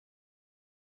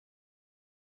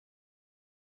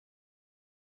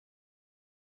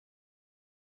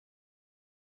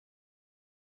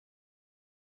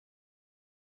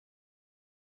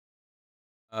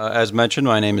As mentioned,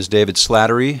 my name is David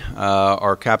Slattery.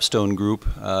 Our capstone group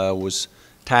was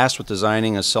tasked with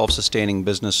designing a self-sustaining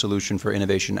business solution for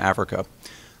Innovation Africa.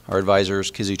 Our advisor is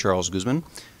Kizzy Charles Guzman.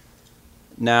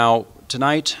 Now,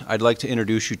 tonight, I'd like to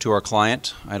introduce you to our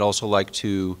client. I'd also like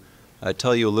to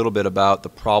tell you a little bit about the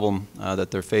problem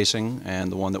that they're facing and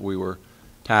the one that we were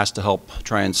tasked to help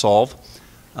try and solve.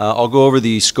 I'll go over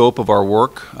the scope of our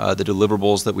work, the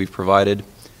deliverables that we've provided,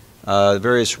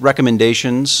 various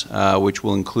recommendations, which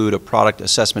will include a product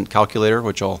assessment calculator,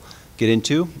 which I'll get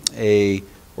into, a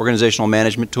organizational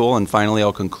management tool, and finally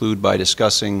I'll conclude by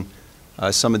discussing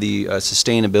some of the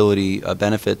sustainability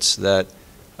benefits that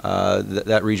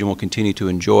that region will continue to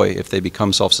enjoy if they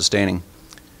become self-sustaining.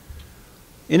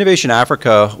 Innovation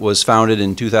Africa was founded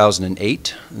in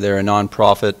 2008. They're a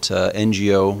nonprofit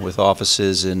NGO with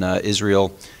offices in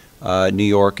Israel, New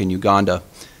York, and Uganda.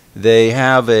 They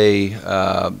have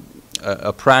a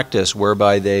practice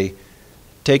whereby they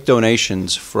take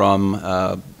donations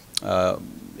from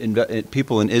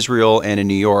people in Israel and in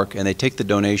New York, and they take the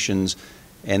donations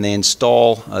and they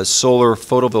install solar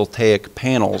photovoltaic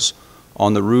panels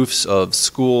on the roofs of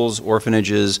schools,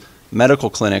 orphanages, medical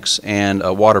clinics, and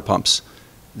water pumps.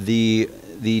 The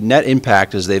net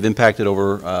impact is they've impacted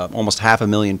over almost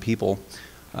 500,000 people,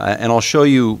 and I'll show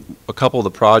you a couple of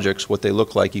the projects, what they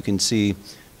look like. You can see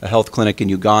a health clinic in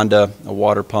Uganda, a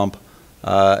water pump,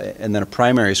 and then a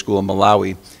primary school in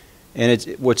Malawi. And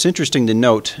what's interesting to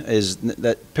note is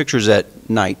that picture's at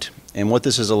night, and what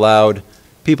this has allowed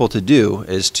people to do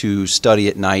is to study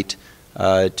at night,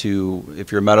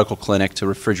 if you're a medical clinic, to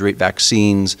refrigerate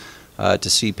vaccines, to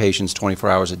see patients 24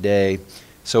 hours a day.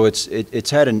 So it's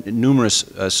had numerous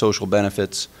social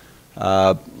benefits.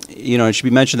 You know, it should be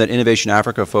mentioned that Innovation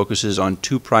Africa focuses on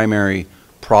two primary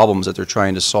problems that they're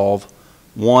trying to solve.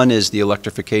 One is the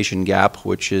electrification gap,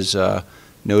 which is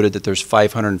noted that there's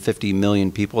 550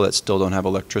 million people that still don't have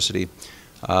electricity.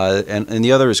 And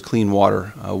the other is clean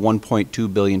water.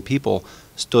 1.2 billion people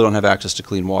still don't have access to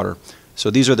clean water. So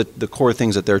these are the core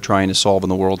things that they're trying to solve in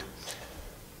the world.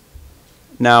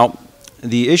 Now,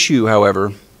 the issue,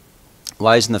 however,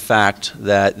 lies in the fact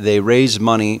that they raise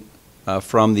money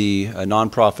from the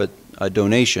nonprofit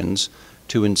donations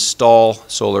to install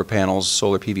solar panels,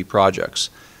 solar PV projects.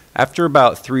 After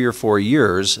about 3 or 4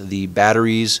 years, the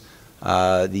batteries,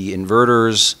 the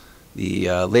inverters, the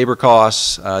labor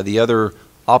costs, the other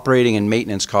operating and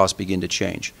maintenance costs begin to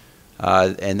change.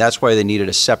 And that's why they needed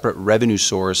a separate revenue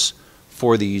source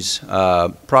for these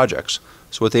projects.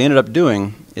 So what they ended up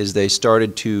doing is they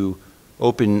started to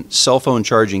open cell phone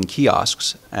charging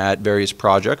kiosks at various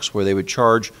projects where they would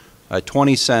charge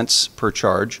 20 cents per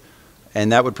charge,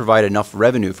 and that would provide enough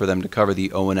revenue for them to cover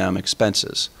the O&M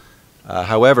expenses.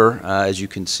 However, as you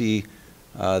can see,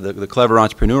 the clever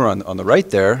entrepreneur on the right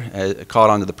there caught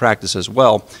on to the practice as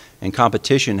well, and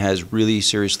competition has really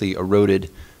seriously eroded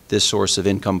this source of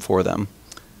income for them.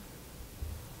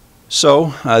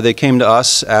 So they came to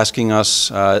us asking us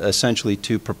essentially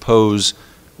to propose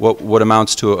what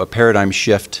amounts to a paradigm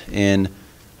shift in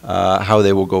how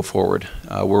they will go forward.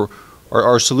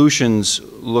 Our solutions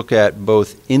look at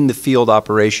both in-the-field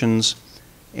operations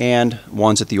and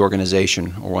ones at the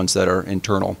organization, or ones that are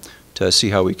internal, to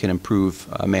see how we can improve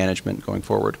management going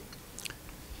forward.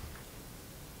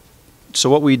 So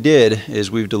what we did is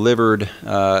we've delivered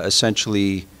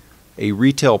essentially a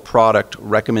retail product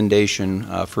recommendation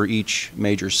for each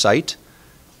major site,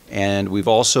 and we've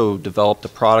also developed a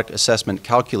product assessment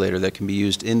calculator that can be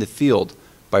used in the field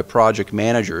by project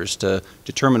managers to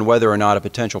determine whether or not a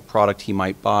potential product he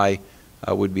might buy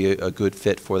would be a good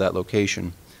fit for that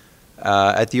location.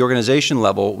 At the organization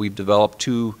level, we've developed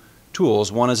two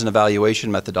tools. One is an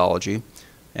evaluation methodology,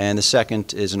 and the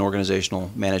second is an organizational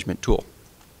management tool.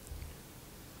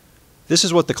 This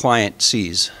is what the client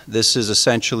sees. This is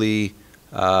essentially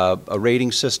a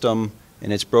rating system,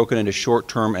 and it's broken into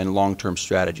short-term and long-term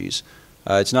strategies.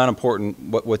 It's not important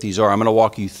what these are. I'm going to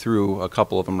walk you through a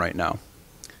couple of them right now.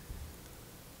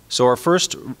 So our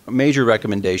first major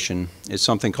recommendation is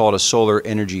something called a solar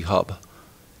energy hub.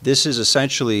 This is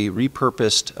essentially a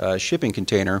repurposed shipping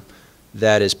container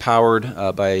that is powered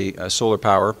by solar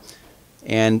power,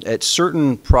 and at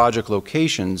certain project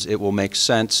locations it will make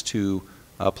sense to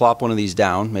plop one of these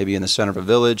down, maybe in the center of a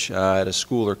village, at a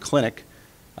school or clinic,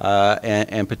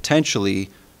 and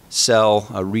potentially sell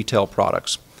retail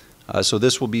products. So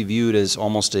this will be viewed as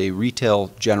almost a retail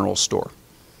general store.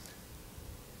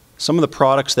 Some of the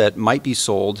products that might be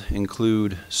sold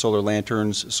include solar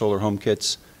lanterns, solar home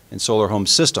kits, and solar home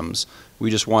systems.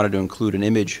 We just wanted to include an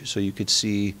image so you could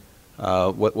see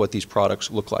what these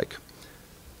products look like.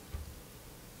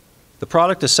 The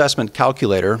product assessment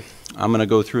calculator I'm going to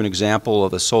go through an example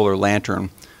of a solar lantern.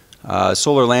 A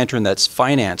solar lantern that's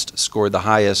financed scored the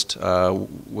highest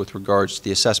with regards to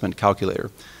the assessment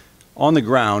calculator. On the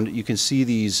ground, you can see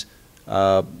these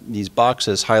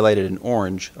boxes highlighted in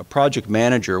orange. A project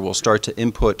manager will start to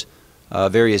input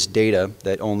various data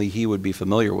that only he would be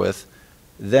familiar with.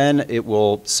 Then it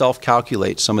will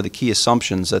self-calculate some of the key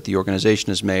assumptions that the organization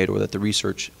has made or that the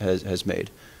research has made.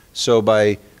 So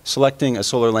by selecting a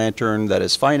solar lantern that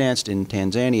is financed in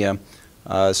Tanzania,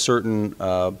 certain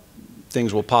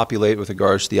things will populate with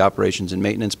regards to the operations and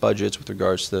maintenance budgets, with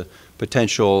regards to the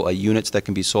potential units that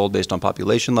can be sold based on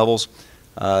population levels.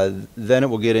 Then it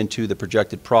will get into the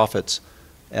projected profits.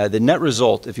 The net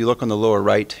result, if you look on the lower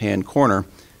right-hand corner,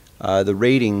 the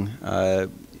rating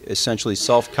essentially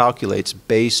self-calculates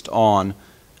based on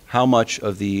how much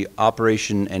of the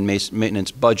operation and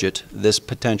maintenance budget this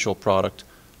potential product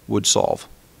would solve.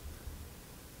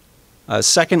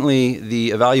 Secondly,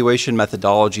 the evaluation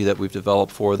methodology that we've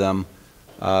developed for them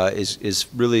is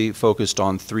really focused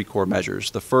on three core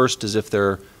measures. The first is if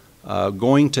they're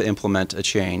going to implement a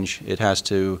change, it has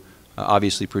to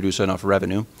obviously produce enough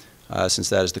revenue, since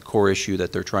that is the core issue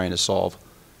that they're trying to solve.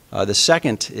 The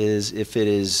second is if it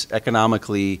is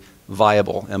economically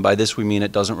viable, and by this we mean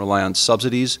it doesn't rely on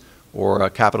subsidies or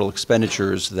capital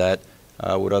expenditures that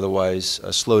would otherwise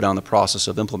slow down the process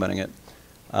of implementing it.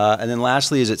 And then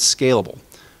lastly, is it scalable?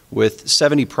 With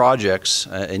 70 projects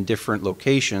in different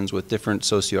locations, with different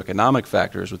socioeconomic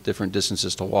factors, with different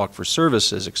distances to walk for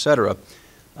services, et cetera,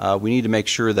 we need to make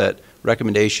sure that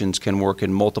recommendations can work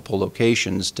in multiple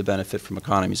locations to benefit from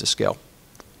economies of scale.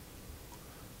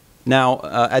 Now,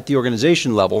 at the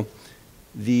organization level,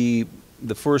 the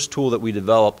first tool that we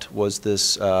developed was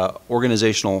this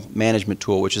organizational management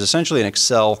tool, which is essentially an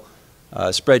Excel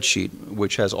spreadsheet,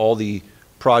 which has all the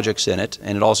projects in it,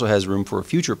 and it also has room for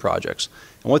future projects.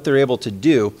 And what they're able to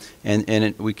do,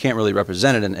 and we can't really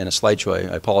represent it in a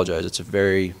slideshow, I apologize, it's a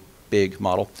very big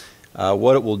model.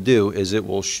 What it will do is it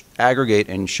will aggregate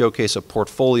and showcase a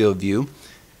portfolio view,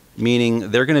 meaning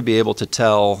they're going to be able to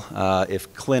tell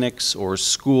if clinics or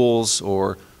schools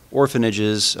or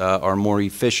orphanages are more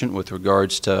efficient with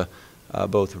regards to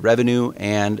both revenue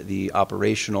and the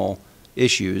operational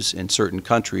issues in certain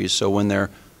countries. So when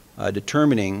they're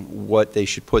determining what they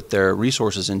should put their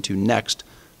resources into next,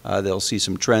 they'll see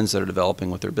some trends that are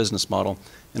developing with their business model.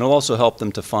 And it'll also help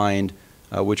them to find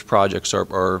which projects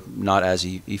are not as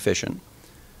efficient.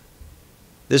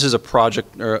 This is a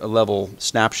project or a level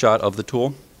snapshot of the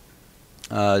tool.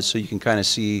 So you can kind of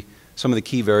see some of the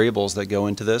key variables that go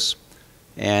into this.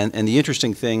 And the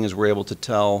interesting thing is we're able to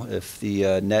tell if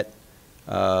the net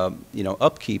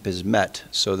upkeep is met,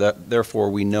 so that therefore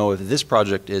we know if this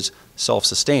project is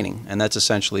self-sustaining, and that's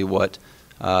essentially what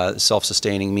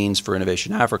self-sustaining means for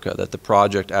Innovation Africa, that the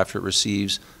project, after it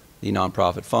receives the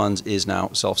nonprofit funds, is now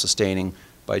self-sustaining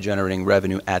by generating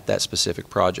revenue at that specific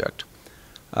project.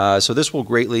 So this will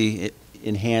greatly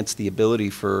enhance the ability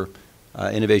for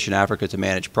Innovation Africa to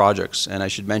manage projects. And I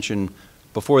should mention,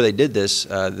 before they did this,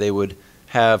 they would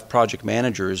have project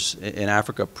managers in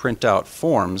Africa print out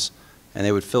forms, and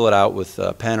they would fill it out with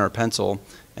a pen or a pencil,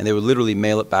 and they would literally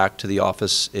mail it back to the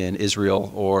office in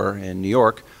Israel or in New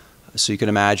York. So you can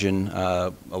imagine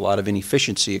a lot of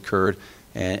inefficiency occurred,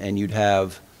 and you'd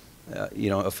have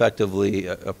effectively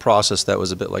a process that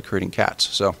was a bit like herding cats.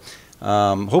 So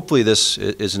hopefully this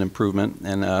is an improvement,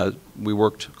 and we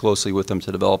worked closely with them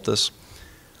to develop this.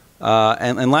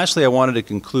 And lastly, I wanted to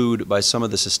conclude by some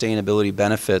of the sustainability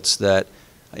benefits that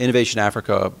Innovation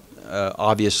Africa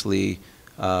obviously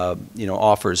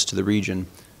offers to the region.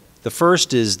 The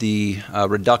first is the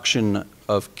reduction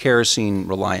of kerosene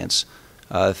reliance.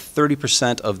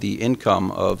 30% of the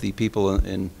income of the people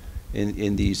in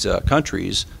these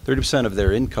countries, 30% of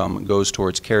their income goes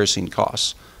towards kerosene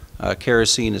costs.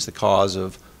 Kerosene is the cause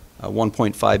of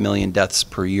 1.5 million deaths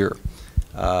per year.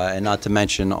 And not to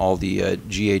mention all the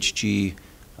GHG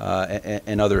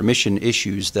and other emission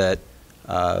issues that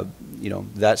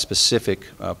that specific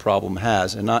problem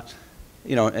has, and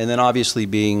and then obviously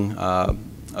being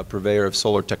a purveyor of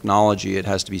solar technology, it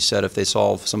has to be said if they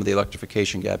solve some of the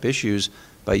electrification gap issues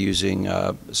by using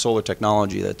solar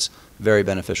technology, that's very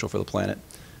beneficial for the planet.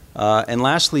 And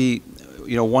lastly,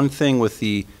 one thing with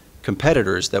the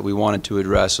competitors that we wanted to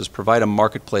address is provide a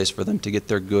marketplace for them to get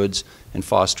their goods and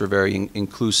foster a very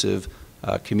inclusive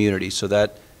community. So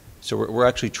we're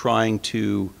actually trying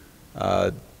to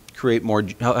have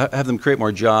them create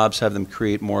more jobs, have them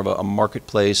create more of a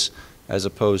marketplace as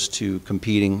opposed to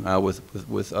competing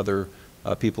with other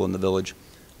people in the village.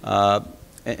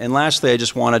 And lastly, I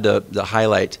just wanted to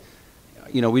highlight,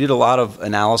 we did a lot of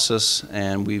analysis,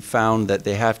 and we found that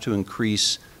they have to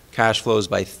increase cash flows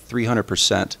by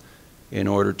 300% in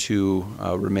order to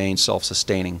remain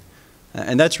self-sustaining.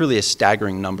 And that's really a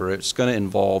staggering number. It's going to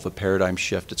involve a paradigm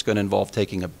shift. It's going to involve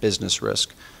taking a business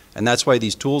risk. And that's why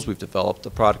these tools we've developed, the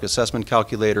product assessment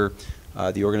calculator,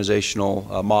 the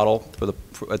organizational model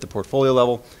at the portfolio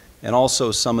level, and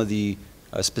also some of the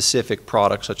specific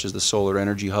products such as the solar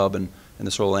energy hub and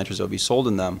the solar lanterns that will be sold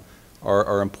in them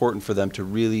are important for them to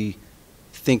really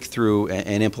think through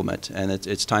and implement. And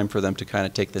it's time for them to kind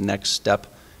of take the next step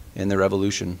in their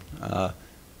evolution.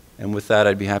 And with that,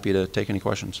 I'd be happy to take any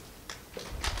questions.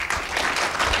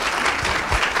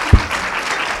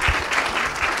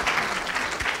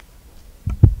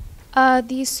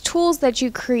 These tools that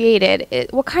you created,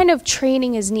 what kind of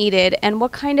training is needed, and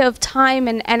what kind of time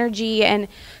and energy and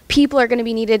people are going to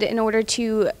be needed in order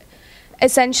to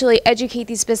essentially educate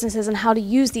these businesses on how to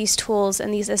use these tools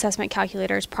and these assessment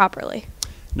calculators properly?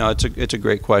 No, it's a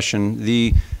great question.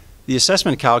 The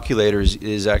assessment calculator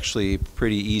is actually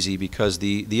pretty easy because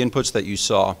the inputs that you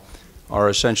saw are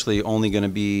essentially only going to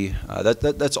be,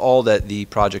 that's all that the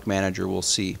project manager will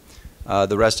see.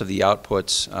 The rest of the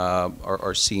outputs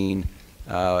are seen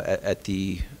at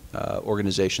the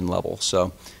organization level.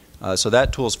 So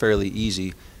that tool is fairly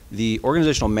easy. The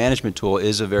organizational management tool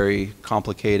is a very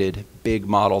complicated, big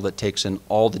model that takes in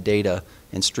all the data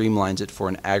and streamlines it for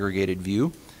an aggregated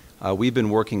view. We've been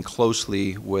working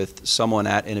closely with someone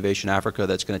at Innovation Africa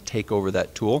that's going to take over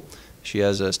that tool. She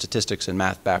has a statistics and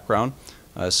math background,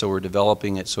 so we're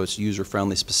developing it so it's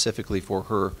user-friendly specifically for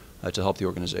her to help the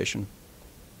organization.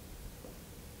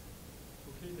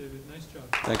 Okay, David, nice job.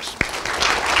 Thanks.